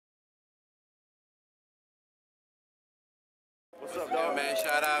What's up, dog? Yeah, man,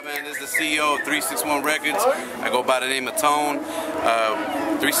 shout out, man. This is the CEO of 361 Records. I go by the name of Tone.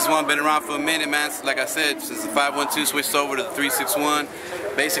 361 been around for a minute, man. Like I said, since the 512 switched over to the 361.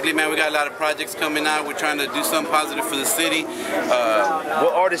 Basically, man, we got a lot of projects coming out. We're trying to do something positive for the city.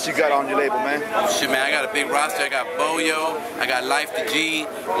 What artists you got on your label, man? Shit, man, I got a big roster. I got BOYO, I got Life to G,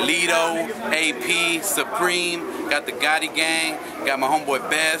 Lido, AP, Supreme, got the Gotti Gang, got my homeboy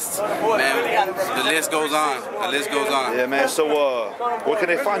Best. Man, the list goes on. The list goes on. Yeah, man. So, where can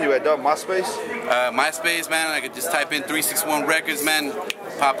they find you at, dog? MySpace? MySpace, man. I could just type in 361 Records, man.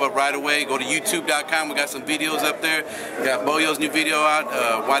 Pop up right away. Go to youtube.com. We got some videos up there. We got BOYO's new video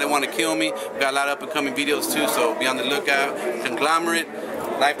out, Why They Want to Kill Me. We got a lot of up-and-coming videos too, so be on the lookout. Conglomerate,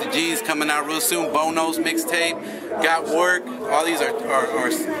 Life to G's coming out real soon. Bono's mixtape, Got Work. All these are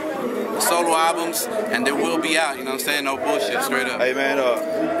solo albums, and they will be out. You know what I'm saying? No bullshit, straight up. Hey, man.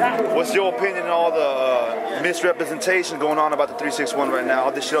 What's your opinion on all the misrepresentation going on about the 361 right now?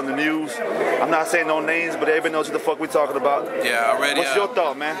 All this shit on the news. I'm not saying no names, but everybody knows what the fuck we talking about. Yeah, already. What's your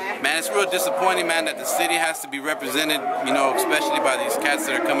thought, man? Man, it's real disappointing, man, that the city has to be represented, you know, especially by these cats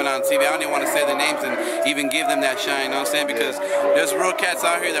that are coming on TV. I don't even want to say their names and even give them that shine, you know what I'm saying? Because there's real cats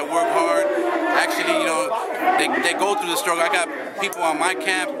out here that work hard. Actually, you know, they go through the struggle. I got people on my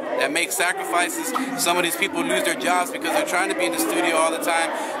camp that make sacrifices. Some of these people lose their jobs because they're trying to be in the studio all the time.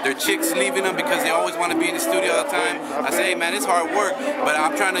 Their chicks leaving them because they always want to be in the studio all the time. I say, hey, man, it's hard work, but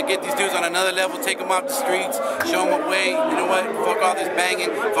I'm trying to get these dudes on another level, take them off the streets, show them a way. You know what? Fuck all this banging,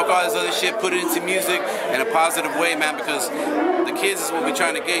 fuck all this other shit, put it into music in a positive way, man, because the kids is what we're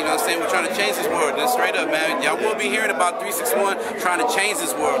trying to get, you know what I'm saying? We're trying to change this world. Then straight up, man, y'all will be hearing about 361 trying to change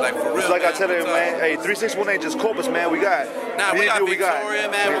this world, like for real. It's like I tell you, man, hey, 361 ain't just Corpus, man. We got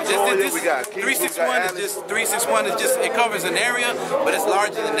Victoria, man. We got 361 is just 361 is just, it covers an area, but it's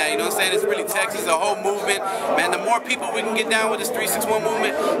larger than that. You know what I'm saying? It's really Texas, a whole movement, man. The more people we can get down with this 361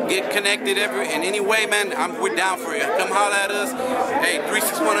 movement, get connected in any way, man. We're down for it. Come holler at us. Hey,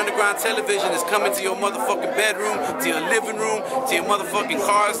 361 Underground Television is coming to your motherfucking bedroom, to your living room, to your motherfucking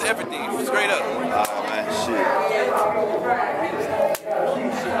cars, everything. Straight up. Oh man, shit.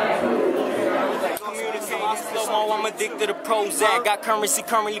 I'm addicted to Prozac. Got currency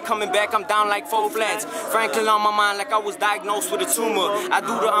currently coming back. I'm down like 4 flats. Franklin on my mind like I was diagnosed with a tumor. I do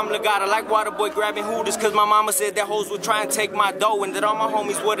the amligata like Waterboy grabbing hooters. Cause my mama said that hoes would try and take my dough. And that all my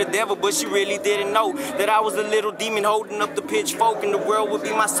homies were the devil. But she really didn't know that I was a little demon holding up the pitchfork. And the world would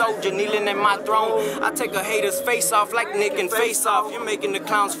be my soldier kneeling at my throne. I take a hater's face off like Nick and Face Off. You're making the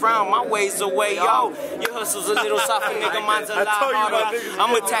clowns frown. My ways away, yo. Your hustle's a little softer, nigga. Mine's a lot harder.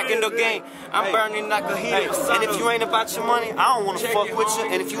 I'm attacking the game. I'm burning like a heater. And if you ain't about your money, I don't want to fuck with you.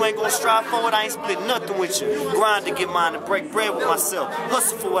 And if you ain't gonna strive for it, I ain't split nothing with you. Grind to get mine and break bread with myself.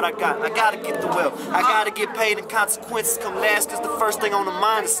 Hustle for what I got. I gotta get the wealth. I gotta get paid and consequences come last. Cause the first thing on the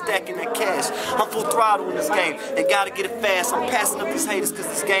mind is stacking that cash. I'm full throttle in this game and gotta get it fast. I'm passing up these haters cause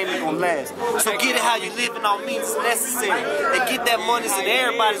this game ain't gonna last. So get it how you living, all means necessary. And get that money in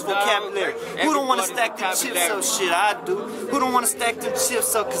everybody's vocabulary. Who don't wanna stack them chips up? Shit, I do. Who don't wanna stack them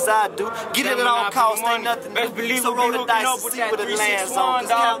chips up? Cause I do. Get it at all costs, ain't nothing new. So roll the dice and see what it lands on.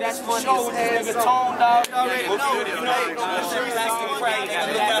 That's for sure. Nigga Tone, dog.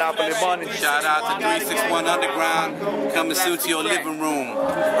 Shout out to 361 Underground, coming soon to your living room.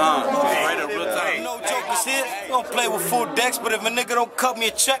 Right up, real time. No jokers here. Don't play with full decks, but if a nigga don't cut me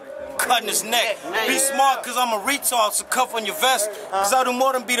a check, cutting his neck. Be smart cause I'm a retard, so cuff on your vest. Cause I do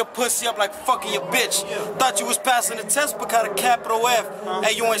more than beat a pussy up like fucking your bitch. Thought you was passing the test but got a capital F.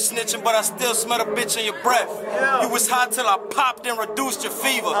 Hey, you ain't snitching but I still smell the bitch in your breath. You was hot till I popped and reduced your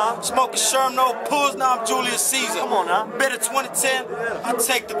fever. Smoking Sherm, no pulls, now I'm Julius Caesar. Come on now. Better 2010, I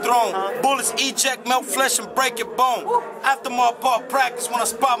take the throne. Bullets eject, melt flesh and break your bone. After my part practice when I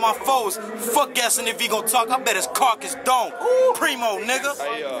spot my foes. Fuck guessing if he gon' talk, I bet his carcass don't. Primo,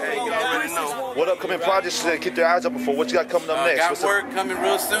 nigga. What upcoming projects to keep their eyes open for? What you got coming up next? Got work coming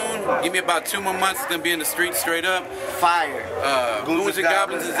real soon. Give me about 2 more months. It's gonna be in the street straight up. Fire. Goons and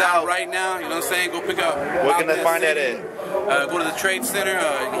Goblins is out right now. You know what I'm saying? Go pick up. Where can they find that at? Go to the Trade Center.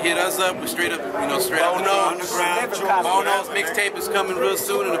 Hit us up. We're straight up. You know, straight up. Bono's mixtape is coming real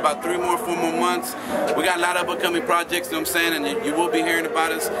soon in about 4 more months. We got a lot of upcoming projects. You know what I'm saying? And you will be hearing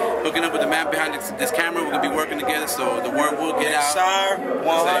about us. Hooking up with the man behind this camera. We're gonna be working together, so the word will get out. SIRE,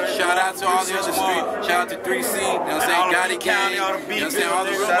 shout out to all the other street. Shout out to 3C. You know what I'm saying? Gotti County. You know what I'm saying? All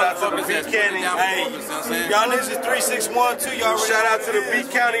the real motherfuckers that's putting down for Corpus. You know what I'm saying? Y'all niggas is 361 too. Y'all shout out to the B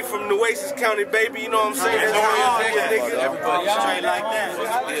County from Nueces County, baby. You know what I'm saying? Everybody straight like that.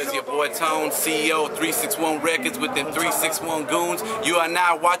 Here's your boy Tone, CEO of 361 Records with them 361 goons. You are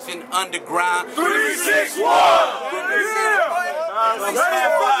now watching Underground 361.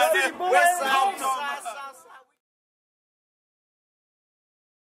 West